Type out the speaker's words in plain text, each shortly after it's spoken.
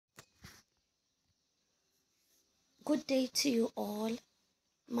Good day to you all,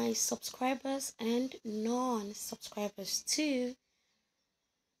 my subscribers and non-subscribers too.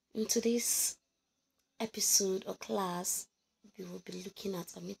 In today's episode or class, we will be looking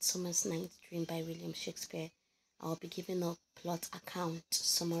at A Midsummer's Night's Dream by William Shakespeare. I'll be giving a plot account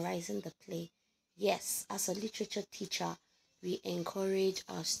summarizing the play. Yes, as a literature teacher, we encourage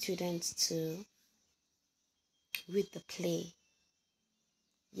our students to read the play.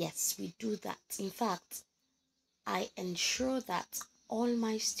 Yes, we do that. In fact, I ensure that all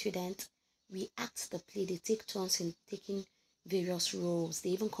my students, we act the play. They take turns in taking various roles.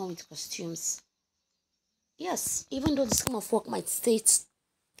 They even come with costumes. Yes, even though the scheme of work might state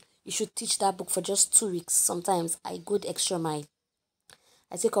you should teach that book for just 2 weeks, sometimes I go the extra mile.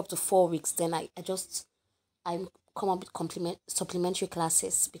 I take up to 4 weeks. Then I come up with supplementary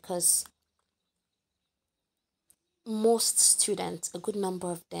classes, because most students, a good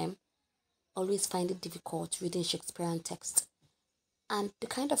number of them, always find it difficult reading Shakespearean text. And the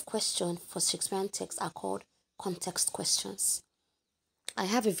kind of question for Shakespearean texts are called context questions. I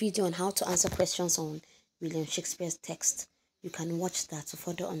have a video on how to answer questions on William Shakespeare's text. You can watch that to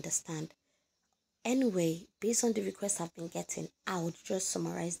further understand. Anyway, based on the requests I've been getting, I would just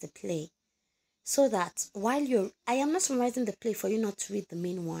summarize the play. So that I am not summarizing the play for you not to read the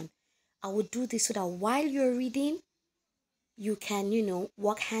main one. I would do this so that while you're reading, you can,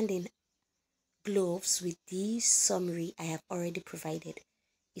 work hand in gloves with the summary I have already provided.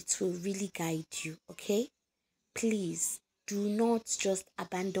 It will really guide you, okay? Please do not just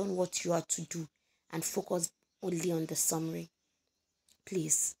abandon what you are to do and focus only on the summary.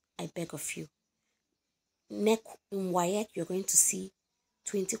 Please, I beg of you. In WAEC, you're going to see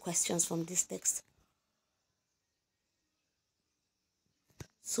 20 questions from this text.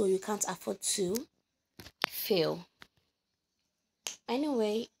 So you can't afford to fail.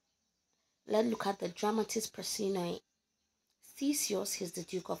 Anyway, let's look at the dramatist personae. Theseus is the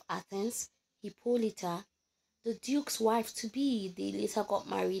Duke of Athens. Hippolyta, the Duke's wife-to-be. They later got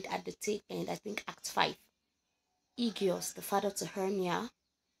married at the tail end, I think Act 5. Aegeus, the father to Hermia,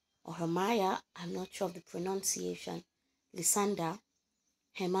 or Hermia, I'm not sure of the pronunciation. Lysander,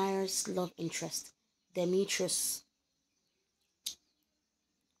 Hermia's love interest.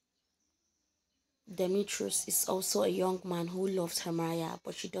 Demetrius is also a young man who loves Hermia,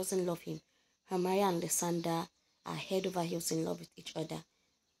 but she doesn't love him. Hermia and Lysander are head over heels in love with each other.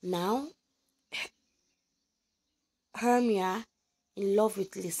 Now, Hermia in love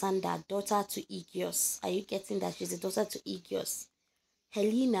with Lysander, daughter to Aegeus. Are you getting that? She's a daughter to Aegeus.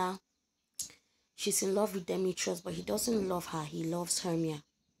 Helena, she's in love with Demetrius, but he doesn't love her. He loves Hermia.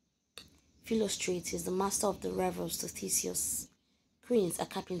 Philostrate is the master of the revels to Theseus. Prince, a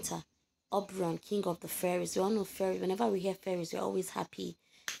carpenter. Oberon, king of the fairies. We all know fairies. Whenever we hear fairies, we're always happy.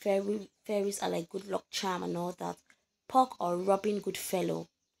 Fairies are like good luck charm and all that. Puck or Robin Goodfellow.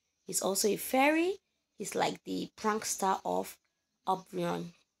 He's also a fairy. He's like the prankster of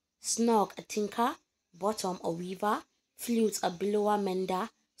Oberon. Snog, a tinker. Bottom, a weaver. Flute, a billower mender.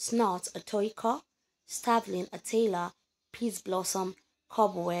 Snort, a toiker. Stavlin, a tailor. Peace blossom,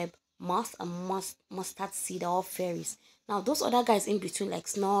 cobweb, moth, and mustard seed are all fairies. Now, those other guys in between, like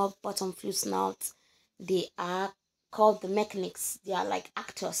Snog, Bottom, Flute, Snout, they are called the mechanics. They are like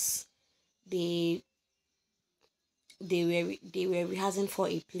actors. They were rehearsing for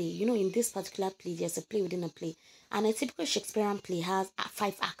a play. In this particular play, there's a play within a play. And a typical Shakespearean play has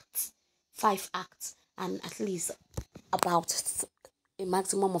 5 acts. 5 acts. And at least about a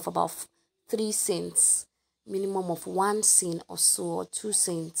maximum of about 3 scenes. Minimum of 1 scene or so, or 2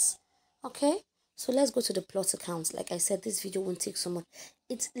 scenes. Okay? So let's go to the plot account. Like I said, this video won't take so much.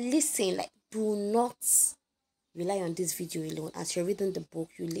 Listen, do not rely on this video alone. As you're reading the book,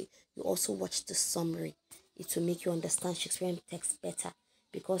 you also watch the summary. It will make you understand Shakespearean text better,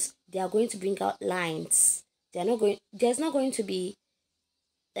 because they are going to bring out lines. There's not going to be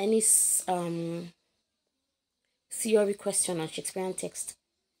any theory question on Shakespearean text.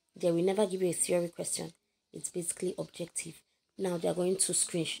 They will never give you a theory question. It's basically objective. Now they are going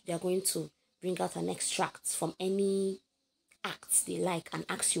to bring out an extract from any acts they like and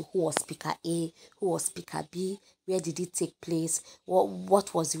ask you who was speaker A, who was speaker B, where did it take place,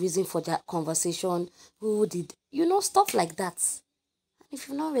 what was the reason for that conversation, who did, stuff like that. If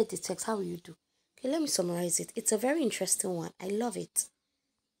you've not read the text, how will you do? Okay, let me summarize it. It's a very interesting one. I love it.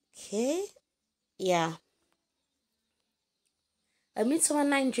 Okay, yeah. A Midsummer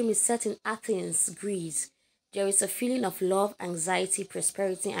Night's Dream is set in Athens, Greece. There is a feeling of love, anxiety,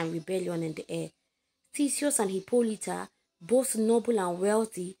 prosperity, and rebellion in the air. Theseus and Hippolyta, both noble and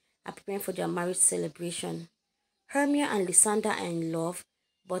wealthy, are preparing for their marriage celebration. Hermia and Lysander are in love.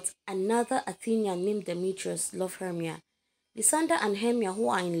 but another Athenian named Demetrius loved Hermia. Lysander and Hermia, who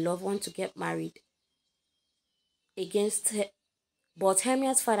are in love, want to get married against her, but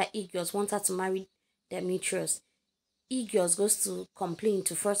Hermia's father Aegeus wants her to marry Demetrius. Aegeus goes to complain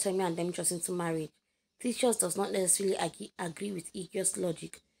to force Hermia and Demetrius into marriage. Theseus does not necessarily agree with Aegeus'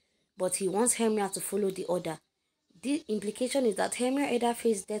 logic, but he wants Hermia to follow the order. The implication is that Hermia either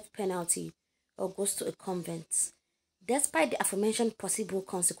faces death penalty or goes to a convent. Despite the aforementioned possible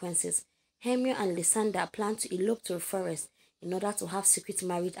consequences, Hermia and Lysander plan to elope to a forest in order to have secret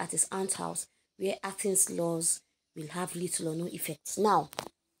marriage at his aunt's house, where Athens' laws will have little or no effect. Now,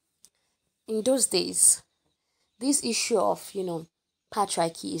 in those days, this issue of,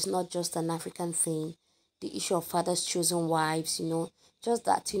 patriarchy is not just an African thing. The issue of fathers choosing wives, just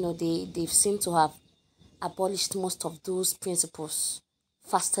that, they seem to have abolished most of those principles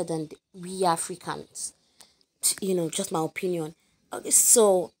faster than we Africans. Just my opinion. Okay,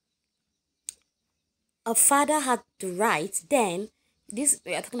 so a father had the right then, this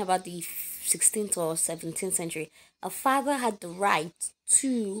we are talking about the 16th or 17th century, a father had the right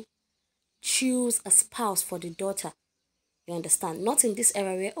to choose a spouse for the daughter. You understand? Not in this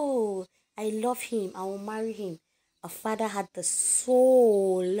era where, oh, I love him, I will marry him. A father had the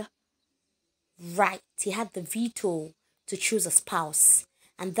sole right, he had the veto to choose a spouse.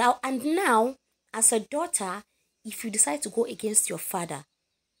 And now, as a daughter, if you decide to go against your father,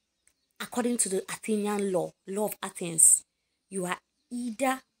 according to the Athenian law of Athens, you are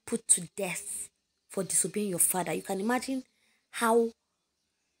either put to death for disobeying your father. You can imagine how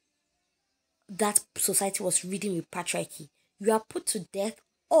that society was ridden with patriarchy. You are put to death,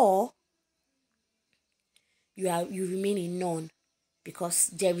 or you remain a nun, because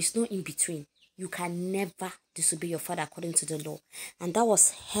there is no in between. You can never disobey your father according to the law. And that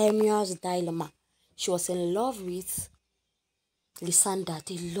was Hermia's dilemma. She was in love with Lysander.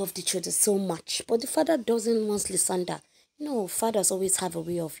 They loved each other so much. But the father doesn't want Lysander. Fathers always have a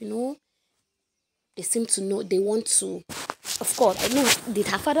way of, they seem to know, they want to. Of course, I know, did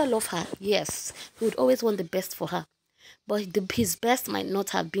her father love her? Yes. He would always want the best for her. But his best might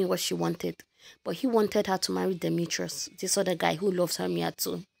not have been what she wanted. But he wanted her to marry Demetrius, this other guy who loves Hermia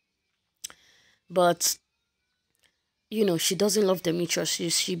too. But, she doesn't love Demetrius.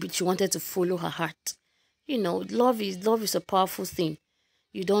 She wanted to follow her heart. Love is a powerful thing.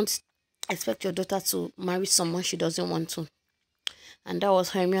 You don't expect your daughter to marry someone she doesn't want to. And that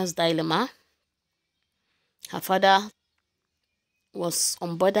was Hermia's dilemma. Her father was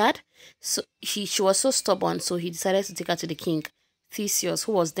unbothered. So she was so stubborn, so he decided to take her to the king, Theseus,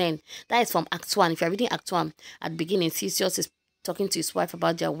 who was then, that is from Act 1. If you're reading Act 1, at the beginning, Theseus is talking to his wife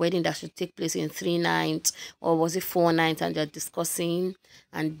about their wedding that should take place in 3 nights, or was it 4 nights, and they're discussing,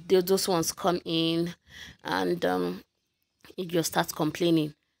 and those ones come in, and Igor starts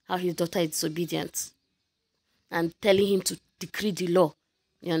complaining how his daughter is disobedient and telling him to decree the law.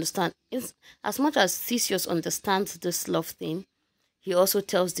 You understand? As much as Theseus understands this love thing, he also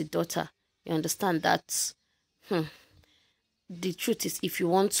tells the daughter, you understand, that the truth is, if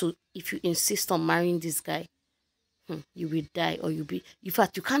you insist on marrying this guy, you will die, or you'll be, in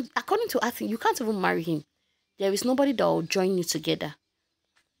fact, you can't, according to Athens, you can't even marry him. There is nobody that will join you together.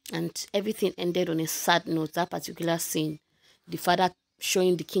 And everything ended on a sad note, that particular scene. The father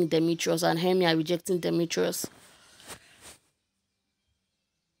showing the king Demetrius and Hermia rejecting Demetrius.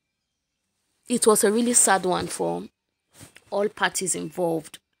 It was a really sad one for all parties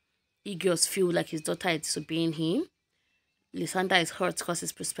involved. Aegeus feels like his daughter is disobeying him. Lysander is hurt because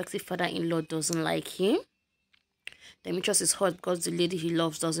his prospective father-in-law doesn't like him. Demetrius is hurt because the lady he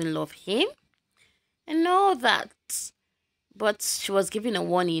loves doesn't love him. And all that. But she was given a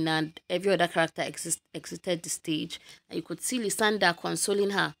warning, and every other character exited the stage. And you could see Lysander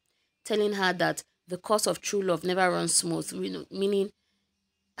consoling her, telling her that the course of true love never runs smooth. Meaning,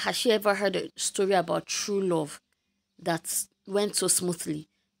 has she ever heard a story about true love that went so smoothly?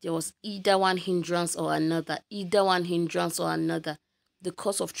 There was either one hindrance or another. The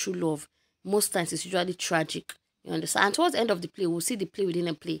course of true love, most times, is usually tragic. You understand? And towards the end of the play, we'll see the play within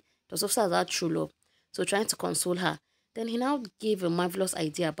a play. It was also about true love. So trying to console her. Then he now gave a marvelous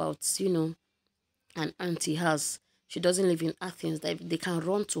idea about, an aunt he has. She doesn't live in Athens. They can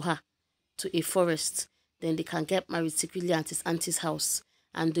run to her, to a forest. Then they can get married secretly at his auntie's house.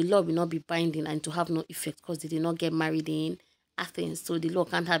 And the law will not be binding and to have no effect because they did not get married in Athens. So the law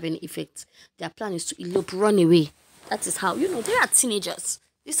can't have any effect. Their plan is to elope, run away. That is how, they are teenagers.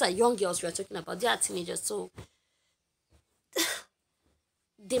 These are young girls we are talking about. They are teenagers. So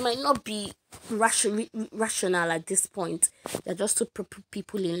they might not be rational at this point. They're just two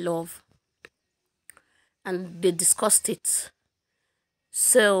people in love. And they discussed it.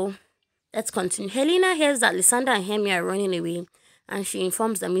 So let's continue. Helena hears that Lysander and Hermia are running away, and she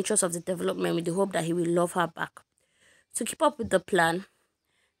informs Demetrius of the development with the hope that he will love her back. To keep up with the plan,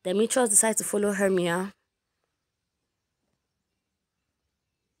 Demetrius decides to follow Hermia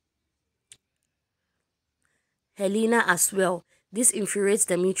Helena as well. This infuriates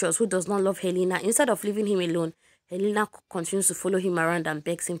Demetrius, who does not love Helena. Instead of leaving him alone, Helena continues to follow him around and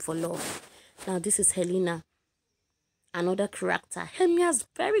begs him for love. Now, this is Helena, another character. Hermia's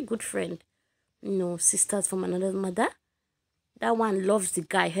very good friend. Sisters from another mother. That one loves the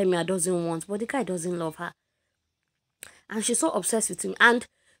guy Hermia doesn't want, but the guy doesn't love her. And she's so obsessed with him. And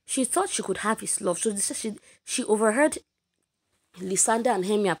she thought she could have his love. So she overheard Lysander and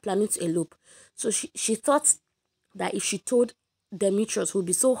Hermia planning to elope. So she thought that if she told Demetrius, would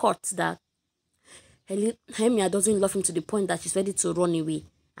be so hot that Hermia doesn't love him to the point that she's ready to run away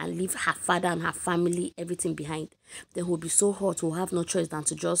and leave her father and her family, everything behind. Then he'll be so hot, he'll have no choice than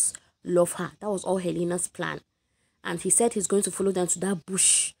to just love her. That was all Helena's plan. And he said he's going to follow them to that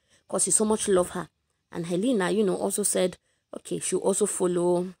bush because he so much love her. And Helena, also said, okay, she'll also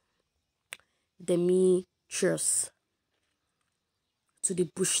follow Demetrius to the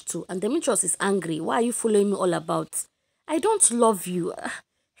bush too. And Demetrius is angry. Why are you following me all about? I don't love you.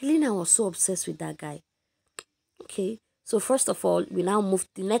 Helena was so obsessed with that guy. Okay, so first of all, we now move.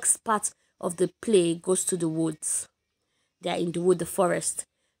 The next part of the play goes to the woods. They are in the wood, the forest.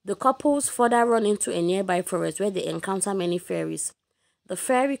 The couples further run into a nearby forest where they encounter many fairies. The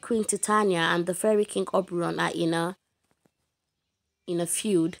fairy queen Titania and the fairy king Oberon are in a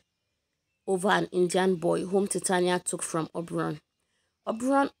feud over an Indian boy whom Titania took from Oberon.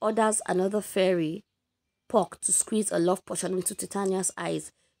 Oberon orders another fairy, Puck, to squeeze a love potion into Titania's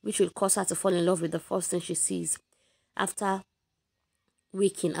eyes, which will cause her to fall in love with the first thing she sees after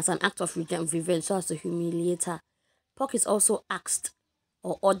waking, as an act of revenge so as to humiliate her. Puck is also asked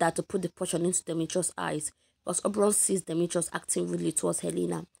or ordered to put the potion into Demetrius' eyes because Oberon sees Demetrius acting rudely towards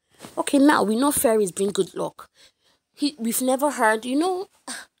Helena. Okay, now we know fairies bring good luck. We've never heard,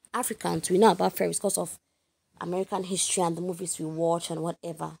 Africans, we know about fairies because of American history and the movies we watch and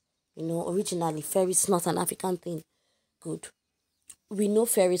whatever. Originally, fairies not an African thing. Good. We know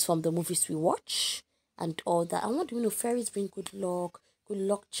fairies from the movies we watch and all that. And what do we know? Fairies bring good luck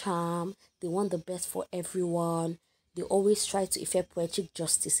charm. They want the best for everyone. They always try to effect poetic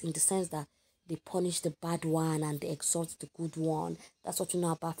justice in the sense that they punish the bad one and they exalt the good one. That's what you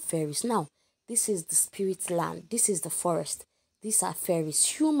know about fairies. Now, this is the spirit land. This is the forest. These are fairies.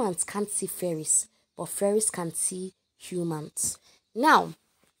 Humans can't see fairies, but fairies can see humans. Now,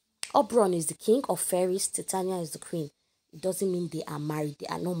 Oberon is the king of fairies. Titania is the queen. It doesn't mean they are married. They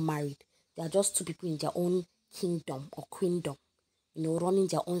are not married. They are just two people in their own kingdom or queendom, running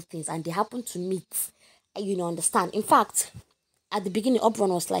their own things. And they happen to meet, understand. In fact, at the beginning,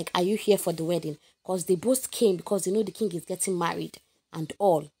 Oberon was like, are you here for the wedding? Because they both came because they know the king is getting married and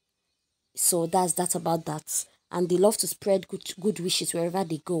all. So that's about that. And they love to spread good wishes wherever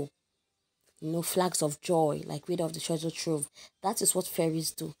they go. Flags of joy, like rid of the treasure trove. That is what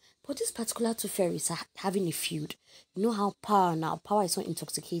fairies do. But these particular two fairies are having a feud. You know how power is so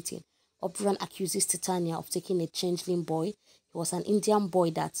intoxicating. Oberon accuses Titania of taking a changeling boy. He was an Indian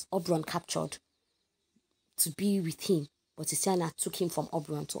boy that Oberon captured to be with him. But Titania took him from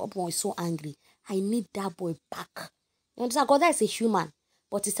Oberon. So Oberon is so angry. I need that boy back. You understand? God, that is a human.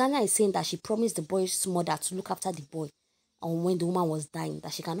 But Titania is saying that she promised the boy's mother to look after the boy. And when the woman was dying,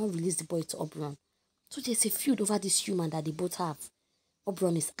 that she cannot release the boy to Oberon. So there's a feud over this human that they both have.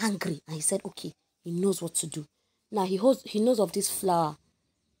 Oberon is angry and he said, okay, he knows what to do. Now he knows of this flower.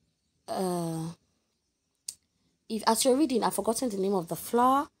 If as you're reading, I've forgotten the name of the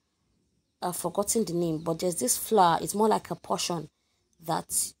flower. I've forgotten the name, but there's this flower. It's more like a potion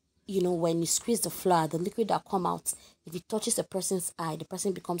that, when you squeeze the flower, the liquid that come out, if it touches a person's eye, the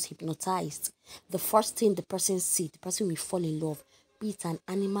person becomes hypnotized. The first thing the person sees, the person will fall in love. Be it an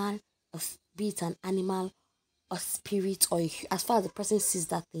animal, a spirit, or as far as the person sees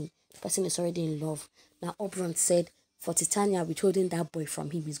that thing, the person is already in love. Now, Oberon said, for Titania withholding that boy from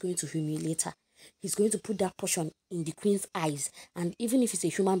him, he's going to humiliate her. He's going to put that potion in the queen's eyes. And even if it's a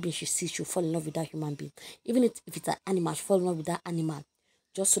human being she sees, she'll fall in love with that human being. Even if it's an animal, she'll fall in love with that animal.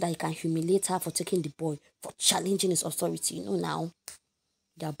 Just so that he can humiliate her for taking the boy, for challenging his authority. Now,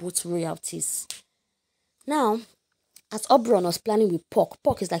 they are both royalties. Now, as Oberon was planning with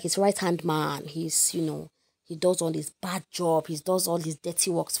Puck is like his right-hand man. He's, he does all his bad job. He does all his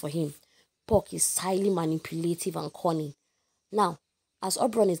dirty works for him. Puck is highly manipulative and cunning. Now, as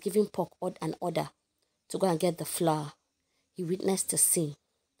Oberon is giving Puck an order to go and get the flower, he witnessed a scene.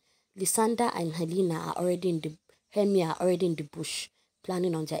 Lysander and Hermia are already in the bush.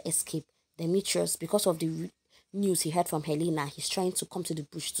 planning on their escape. Demetrius, because of the news he heard from Helena, he's trying to come to the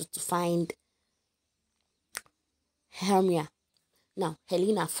bush to find Hermia. Now,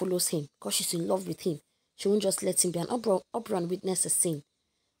 Helena follows him because she's in love with him. She won't just let him be. And Oberon witnessed a scene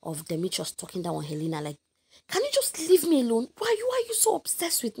of Demetrius talking down on Helena like, can you just leave me alone? Why are you so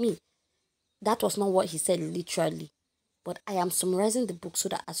obsessed with me? That was not what he said literally. But I am summarizing the book so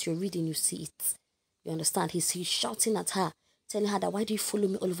that as you're reading, you see it. You understand? He's shouting at her, telling her that, why do you follow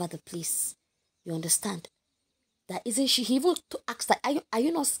me all over the place? You understand? That isn't she? He even asked that, are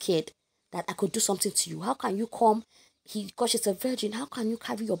you not scared that I could do something to you? How can you come? Because she's a virgin, how can you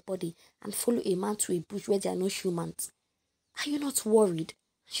carry your body and follow a man to a bush where there are no humans? Are you not worried?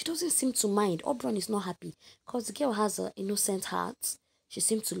 She doesn't seem to mind. Oberon is not happy because the girl has an innocent heart. She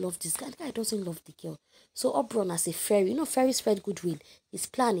seems to love this guy. The guy doesn't love the girl. So Oberon, as a fairy, fairies spread goodwill. His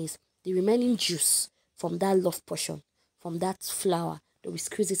plan is the remaining juice from that love potion, from that flower, they will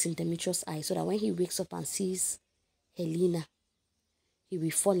squeeze it in Demetrius' eye so that when he wakes up and sees Helena, he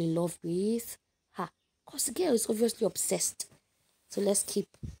will fall in love with her. Because the girl is obviously obsessed. So let's keep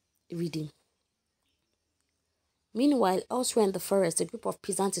reading. Meanwhile, elsewhere in the forest, a group of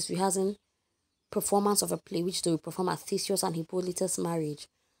peasants is rehearsing performance of a play which they will perform at Theseus and Hippolyta's marriage.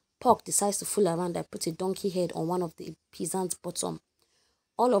 Puck decides to fool around and put a donkey head on one of the peasants' bottom.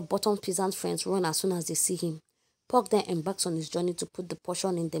 All of Bottom's peasant friends run as soon as they see him. Puck then embarks on his journey to put the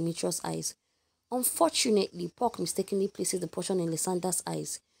potion in Demetrius' eyes. Unfortunately, Puck mistakenly places the potion in Lysander's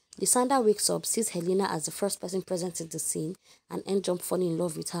eyes. Lysander wakes up, sees Helena as the first person present in the scene, and ends up falling in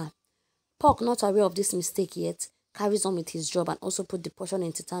love with her. Puck, not aware of this mistake yet, carries on with his job and also put the potion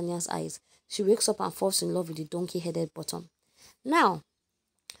in Titania's eyes. She wakes up and falls in love with the donkey-headed Bottom. Now,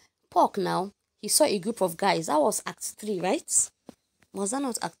 Puck he saw a group of guys. That was Act 3, right? Was that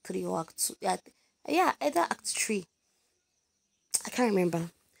not Act 3 or Act 2? Yeah, either Act 3. I can't remember.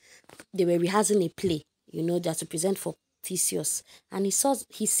 They were rehearsing a play, that to present for Theseus. And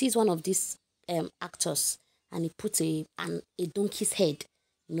he sees one of these actors and he puts a donkey's head.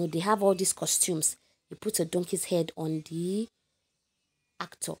 They have all these costumes. He puts a donkey's head on the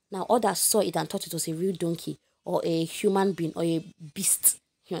actor. Now, others saw it and thought it was a real donkey or a human being or a beast.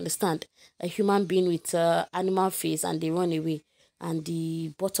 You understand? A human being with animal face, and they run away. And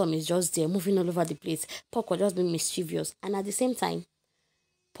the Bottom is just there, moving all over the place. Puck was just being mischievous. And at the same time,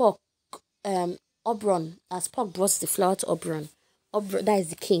 Oberon, as Puck brought the flower to Oberon, that is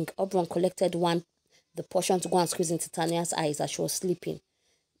the king. Oberon collected the portion to go and squeeze into Titania's eyes as she was sleeping,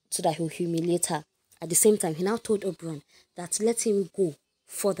 so that he will humiliate her. At the same time, he now told Oberon that let him go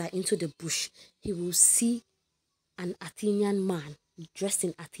further into the bush. He will see an Athenian man dressed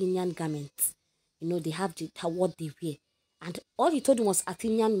in Athenian garments. They have what they wear. And all he told him was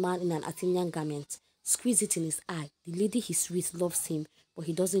Athenian man in an Athenian garment. Squeeze it in his eye. The lady he's with loves him, but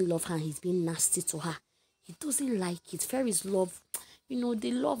he doesn't love her. He's being nasty to her. He doesn't like it. Fairies love,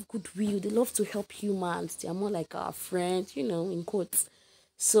 they love goodwill. They love to help humans. They are more like our friends, in quotes.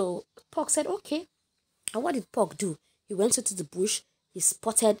 So Puck said, okay. And what did Puck do? He went into the bush. He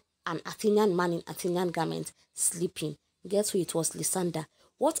spotted an Athenian man in Athenian garment sleeping. Guess who it was? Lysander.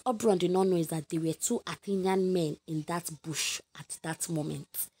 What Oberon did not know is that there were two Athenian men in that bush at that moment.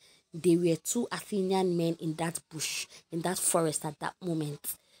 There were two Athenian men in that bush, in that forest at that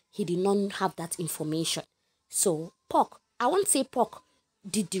moment. He did not have that information. So Puck, I won't say Puck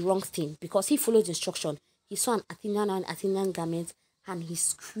did the wrong thing because he followed instruction. He saw an Athenian garment and he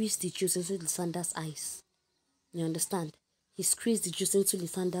squeezed the juice into Lysander's eyes. You understand? He squeezed the juice into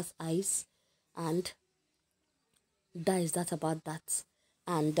Lysander's eyes, and that is that about that.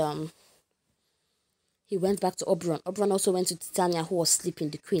 And he went back to Oberon. Oberon also went to Titania, who was sleeping,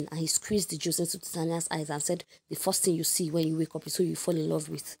 the queen, and he squeezed the juice into Titania's eyes and said, the first thing you see when you wake up is who you fall in love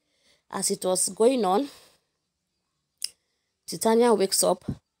with. As it was going on, Titania wakes up,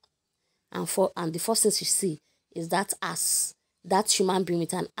 and the first thing she see is that ass, that human being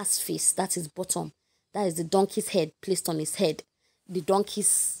with an ass face, that is Bottom. That is the donkey's head placed on his head. The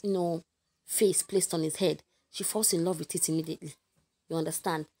donkey's, face placed on his head. She falls in love with it immediately. You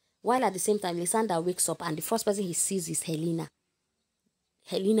understand? While at the same time, Lysander wakes up and the first person he sees is Helena.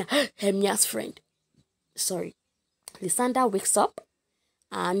 Helena, Hermia's friend. Sorry. Lysander wakes up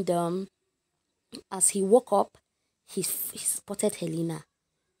and as he woke up, he spotted Helena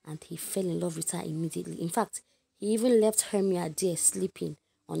and he fell in love with her immediately. In fact, he even left Hermia there sleeping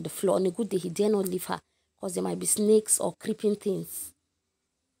on the floor. On a good day, he dare not leave her because there might be snakes or creeping things.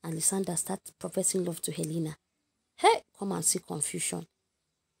 And Lysander starts professing love to Helena. Hey, come and see confusion.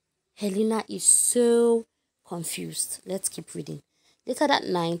 Helena is so confused. Let's keep reading. Later that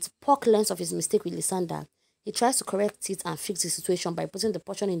night, Puck learns of his mistake with Lysander. He tries to correct it and fix the situation by putting the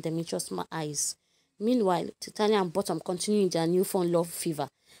potion in Demetrius' eyes. Meanwhile, Titania and Bottom continue in their newfound love fever.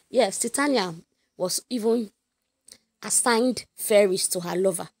 Yes, Titania was even assigned fairies to her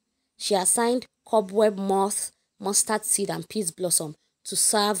lover. She assigned cobweb moth, mustard seed, and peace blossom to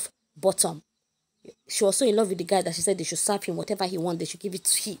serve Bottom. She was so in love with the guy that she said they should serve him whatever he wants, they should give it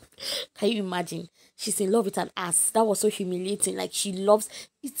to him. Can you imagine? She's in love with an ass. That was so humiliating. Like, she loves,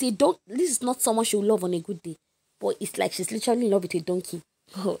 this is not someone she will love on a good day, but it's like she's literally in love with a donkey.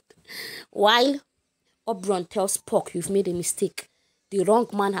 God. While Oberon tells Puck, you've made a mistake. The wrong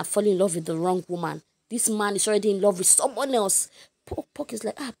man have fallen in love with the wrong woman. This man is already in love with someone else. Puck is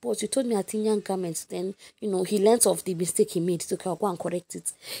like, boss, you told me Athenian garments. Then, he learns of the mistake he made. So I'll go and correct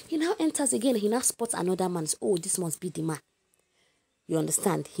it. He now enters again. He now spots another man. Oh, this must be the man. You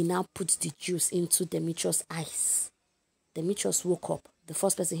understand? He now puts the juice into Demetrius' eyes. Demetrius woke up. The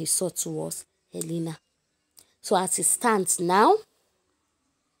first person he saw to was Helena. So as it stands now,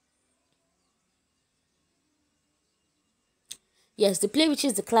 yes, the play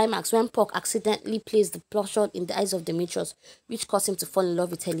reaches the climax when Puck accidentally placed the potion in the eyes of Demetrius, which caused him to fall in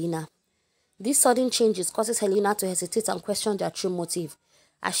love with Helena. These sudden changes causes Helena to hesitate and question their true motive,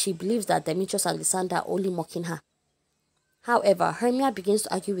 as she believes that Demetrius and Lysander are only mocking her. However, Hermia begins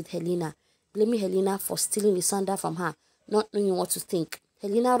to argue with Helena, blaming Helena for stealing Lysander from her, not knowing what to think.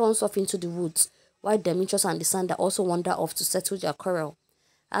 Helena runs off into the woods, while Demetrius and Lysander also wander off to settle their quarrel.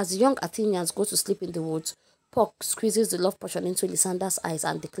 As the young Athenians go to sleep in the woods, Puck squeezes the love potion into Lysander's eyes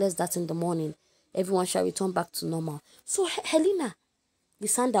and declares that in the morning, everyone shall return back to normal. So Helena,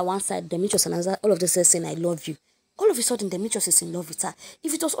 Lysander one side, Demetrius another, all of them saying, I love you. All of a sudden, Demetrius is in love with her.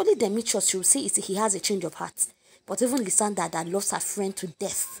 If it was only Demetrius, she would say he has a change of heart. But even Lysander, that loves her friend to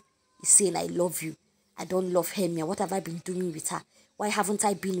death, is saying, I love you. I don't love Hermia. What have I been doing with her? Why haven't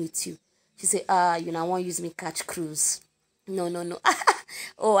I been with you? She said, I won't use me catch cruise. No.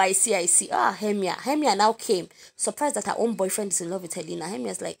 Oh, I see. Hermia now came, surprised that her own boyfriend is in love with Helena.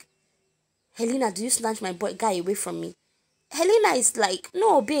 Hermia's like, Helena, do you snatch my guy away from me? Helena is like,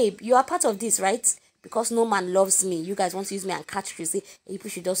 no, babe, you are part of this, right? Because no man loves me. You guys want to use me and catch cruise. You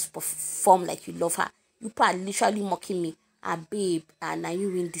should just perform like you love her. You are literally mocking me. Babe, now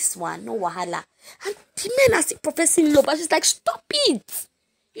you win this one. No wahala. And the men are still professing love. And she's like, stop it.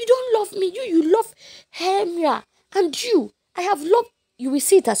 You don't love me. You love Hermia. And you. I have loved. You will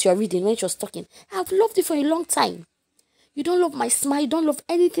see it as you're reading when she was talking. I have loved you for a long time. You don't love my smile. You don't love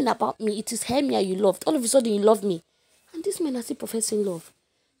anything about me. It is Hermia you loved. All of a sudden you love me. And these men are still professing love.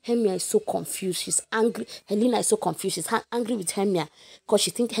 Hermia is so confused. She's angry. Helena is so confused. She's angry with Hermia. Because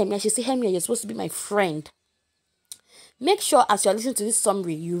she thinks Hermia, she say, Hermia, you're supposed to be my friend. Make sure as you're listening to this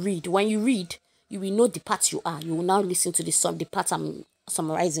summary, you read. When you read, you will know the part you are. You will now listen to the part I'm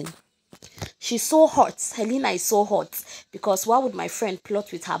summarizing. She's so hot. Helena is so hot. Because why would my friend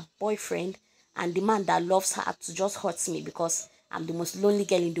plot with her boyfriend and the man that loves her to just hurt me because I'm the most lonely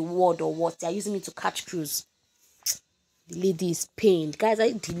girl in the world or what? They're using me to catch cruise. The lady is pained. Guys,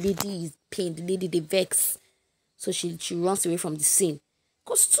 the lady is pained. The lady, they vex. So she runs away from the scene.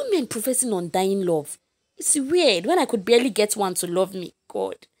 Because two men professing undying love. It's weird when I could barely get one to love me.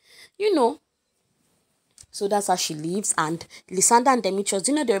 God. So that's how she leaves. And Lysander and Demetrius,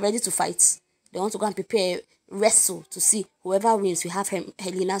 they're ready to fight. They want to go and prepare wrestle to see whoever wins will have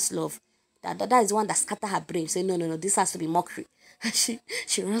Helena's love. That is the one that scatter her brain. Say, no, this has to be mockery. she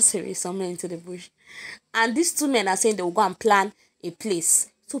runs away somewhere into the bush. And these two men are saying they will go and plan a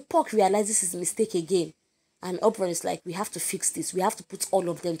place. So Puck realizes his mistake again. And Oberon is like, we have to fix this. We have to put all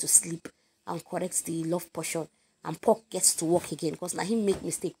of them to sleep and correct the love potion. And Puck gets to work again because now he make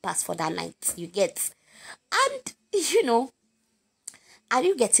mistake pass for that night. You get. And, are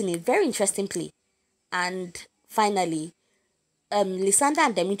you getting it? Very interesting play. And finally, Lysander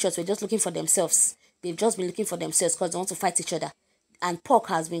and Demetrius were just looking for themselves. They've just been looking for themselves because they want to fight each other. And Puck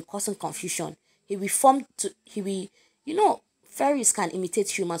has been causing confusion. Fairies can imitate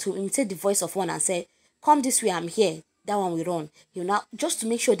humans. He'll imitate the voice of one and say, come this way, I'm here. That one will run. He'll now, just to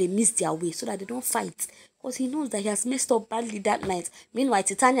make sure they miss their way so that they don't fight. Because he knows that he has messed up badly that night. Meanwhile,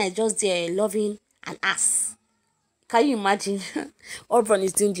 Titania is just there loving an ass. Can you imagine? Oberon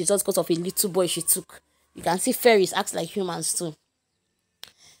is doing this just because of a little boy she took. You can see fairies act like humans too.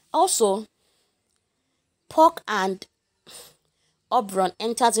 Also, Puck and Oberon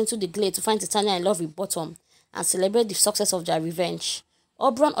enters into the glade to find Titania in love with Bottom and celebrate the success of their revenge.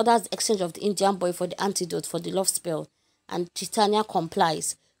 Oberon orders the exchange of the Indian boy for the antidote for the love spell, and Titania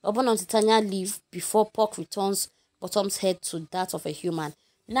complies. Oberon and Titania leave before Puck returns Bottom's head to that of a human.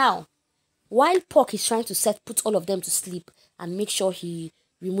 Now, while Puck is trying to put all of them to sleep and make sure he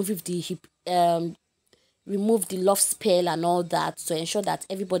removes remove the love spell and all that to ensure that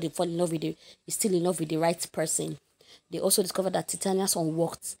everybody fall in love with is still in love with the right person. They also discovered that Titania's son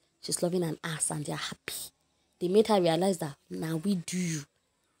worked. She's loving an ass and they're happy. They made her realize that now we do you.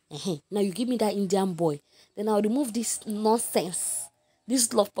 Now you give me that Indian boy. Then I'll remove this nonsense.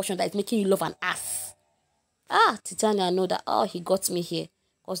 This love portion that is making you love an ass. Titania know that, he got me here.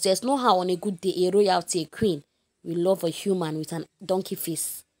 Because there's no how on a good day, a royalty, a queen, will love a human with an donkey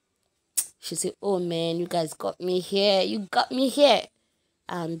face. She said, oh man, you guys got me here. You got me here.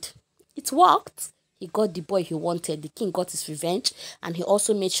 And it worked. He got the boy he wanted. The king got his revenge. And he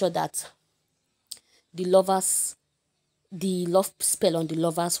also made sure that the love spell on the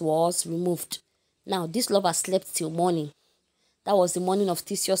lovers was removed. Now, this lover slept till morning. That was the morning of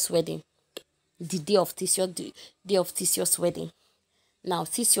Theseus' wedding. The day of Theseus' wedding. Now,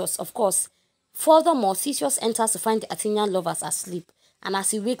 Theseus, of course, furthermore, Theseus enters to find the Athenian lovers asleep. And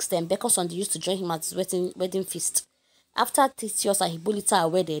as he wakes them, beckons on the youth to join him at his wedding feast. After Theseus and Hippolyta are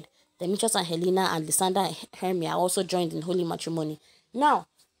wedded, Demetrius and Helena and Lysander and Hermia are also joined in holy matrimony. Now,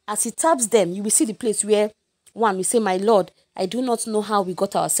 as he taps them, you will see the place where one will say, my lord, I do not know how we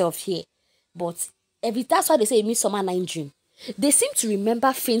got ourselves here. But that's why they say a midsummer night dream. They seem to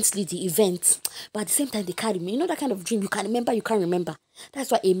remember faintly the event, but at the same time they can't remember. You know that kind of dream, you can remember, you can't remember. That's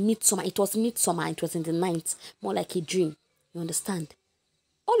why it was midsummer, it was in the night, more like a dream. You understand?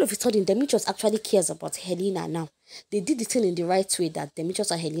 All of a sudden, Demetrius actually cares about Helena now. They did the thing in the right way that Demetrius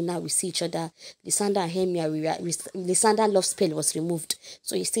and Helena will see each other. Lysander and Hermia, Lysander love spell was removed,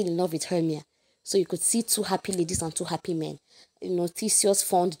 so he's still in love with Hermia. So you could see two happy ladies and two happy men. Theseus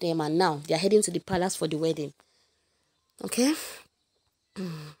found them and now they are heading to the palace for the wedding. Okay?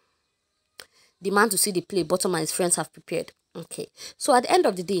 The man to see the play, Bottom and his friends have prepared. Okay. So at the end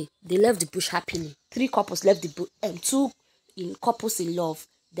of the day, they left the bush happily. 3 couples left the bush, 2 couples in love.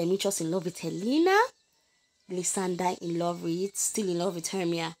 Demetrius in love with Helena. Lysander still in love with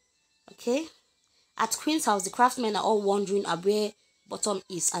Hermia. Okay? At Queen's house, the craftsmen are all wondering where Bottom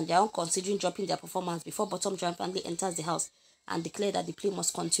is and they are all considering dropping their performance before Bottom triumphantly enters the house and declares that the play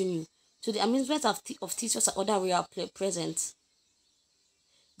must continue. To the amusement of Theseus and other royal present,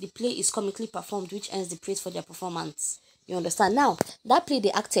 the play is comically performed, which earns the praise for their performance. You understand? Now, that play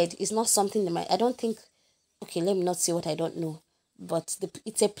they acted is not something they might... I don't think... Okay, let me not say what I don't know. But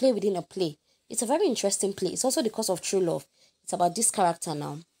it's a play within a play. It's a very interesting play. It's also the cause of true love. It's about this character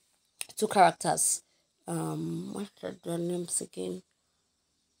now. 2 characters. What are their names again?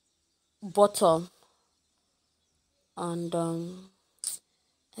 Bottom. And,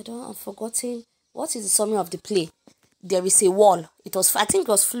 I've forgotten. What is the summary of the play? There is a wall. I think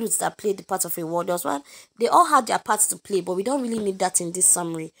it was flutes that played the part of a wall. There was one. They all had their parts to play, but we don't really need that in this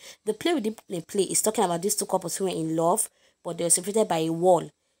summary. The play within the play is talking about these 2 couples who were in love, but they were separated by a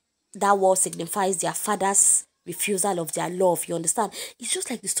wall. That wall signifies their father's refusal of their love. You understand? It's just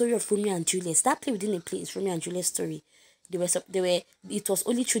like the story of Romeo and Juliet. That play within the play is Romeo and Juliet's story. It was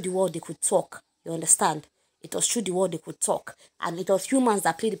only through the wall they could talk. You understand? It was through the wall they could talk. And it was humans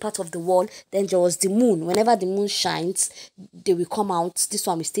that played the part of the wall. Then there was the moon. Whenever the moon shines, they will come out. This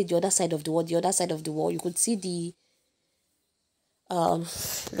one will stay the other side of the wall. The other side of the wall. You could see the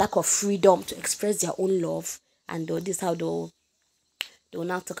lack of freedom to express their own love. And this is how they'll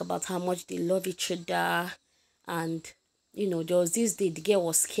now talk about how much they love each other. And, there was this day the girl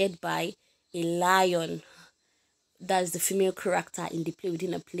was scared by a lion. That's the female character in the play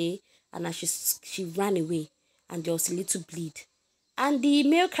within a play. And as she ran away and there was a little bleed. And the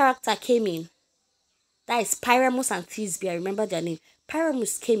male character came in. That is Pyramus and Thisbe. I remember their name.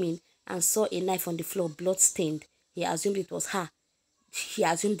 Pyramus came in and saw a knife on the floor, blood-stained. He assumed it was her. He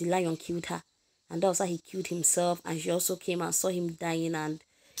assumed the lion killed her. And that was how he killed himself. And she also came and saw him dying. And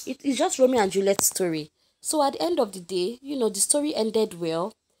it's just Romeo and Juliet's story. So at the end of the day, the story ended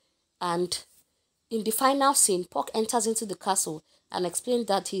well. And in the final scene, Puck enters into the castle and explains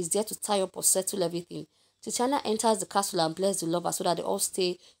that he is there to tie up or settle everything. Titania enters the castle and blesses the lovers so that they all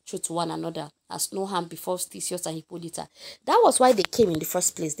stay true to one another, as no harm befalls Theseus and Hippolyta. That was why they came in the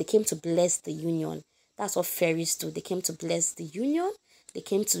first place. They came to bless the union. That's what fairies do. They came to bless the union.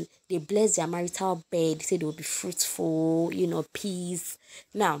 They bless their marital bed. They say they will be fruitful, peace.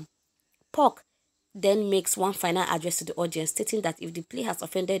 Now, Puck then makes one final address to the audience, stating that if the play has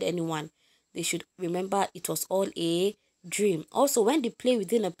offended anyone, they should remember it was all a dream. Also, when the play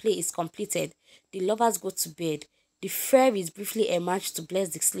within a play is completed, the lovers go to bed. The fairies briefly emerge to bless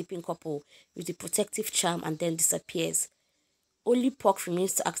the sleeping couple with the protective charm and then disappears. Only Puck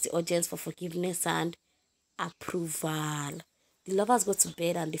remains to ask the audience for forgiveness and approval. The lovers go to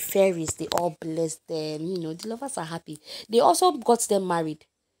bed and the fairies, they all bless them. The lovers are happy. They also got them married.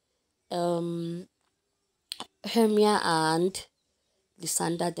 Hermia and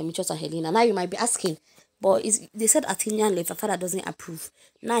Lysander, Demetrius and Helena. Now you might be asking, but they said Athenian left, her father doesn't approve.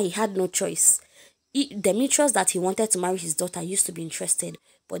 Now he had no choice. Demetrius that he wanted to marry his daughter used to be interested,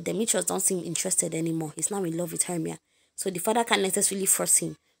 but Demetrius don't seem interested anymore. He's now in love with Hermia. So the father can't necessarily force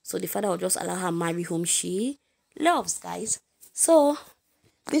him. So the father will just allow her marry whom she loves, guys. So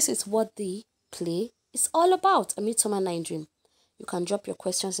this is what the play is all about, A Midsummer Night's Dream. You can drop your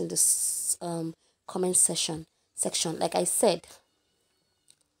questions in this comment section. Like I said,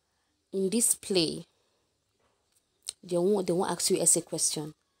 in this play, they won't ask you essay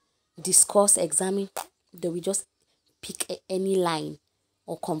question, discuss, examine. They will just pick any line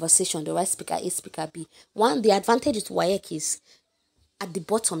or conversation. The right speaker A, speaker B. The advantage with WAEC is at the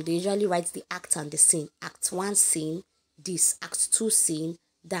bottom they usually write the act and the scene. Act 1 scene this, act 2 scene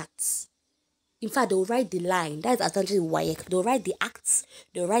that. In fact, they'll write the line. That's advantage with WAEC. They'll write the acts,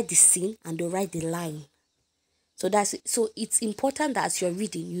 they'll write the scene, and they'll write the line. So it's important that as you're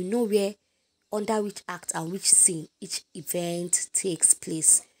reading, you know where, under which act and which scene each event takes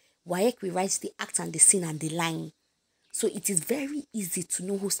place. WAEC will write the act and the scene and the line. So it is very easy to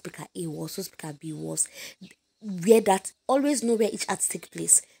know who speaker A was, who speaker B was. Always know where each act takes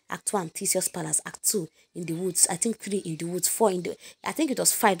place. Act 1, Theseus Palace. Act 2, in the woods. I think 3, in the woods. 4, I think it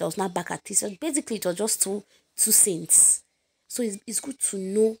was 5 that was not back at Theseus. Basically, it was just two scenes. So it's good to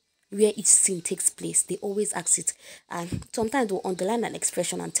know where each scene takes place. They always ask it. And sometimes they'll underline an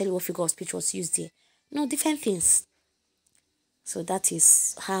expression and tell you what figure of speech was used there. No, different things. So that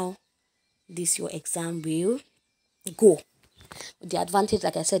is how this your exam will go. The advantage,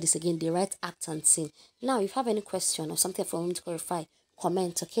 like I said, is again the right act and scene. Now, if you have any question or something for me to clarify,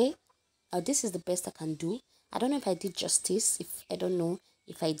 comment, okay? This is the best I can do. I don't know if I did justice. I don't know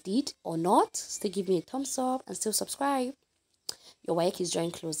if I did or not. Still give me a thumbs up and still subscribe. Your WAEC is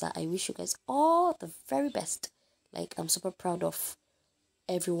drawing closer. I wish you guys all the very best. Like, I'm super proud of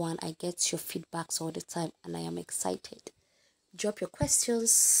everyone. I get your feedbacks all the time and I am excited. Drop your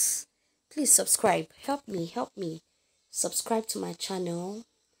questions. Please subscribe. Help me. Subscribe to my channel.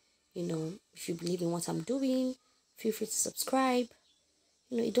 If you believe in what I'm doing, feel free to subscribe.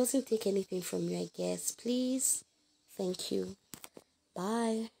 It doesn't take anything from you, I guess. Please. Thank you.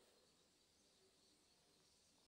 Bye.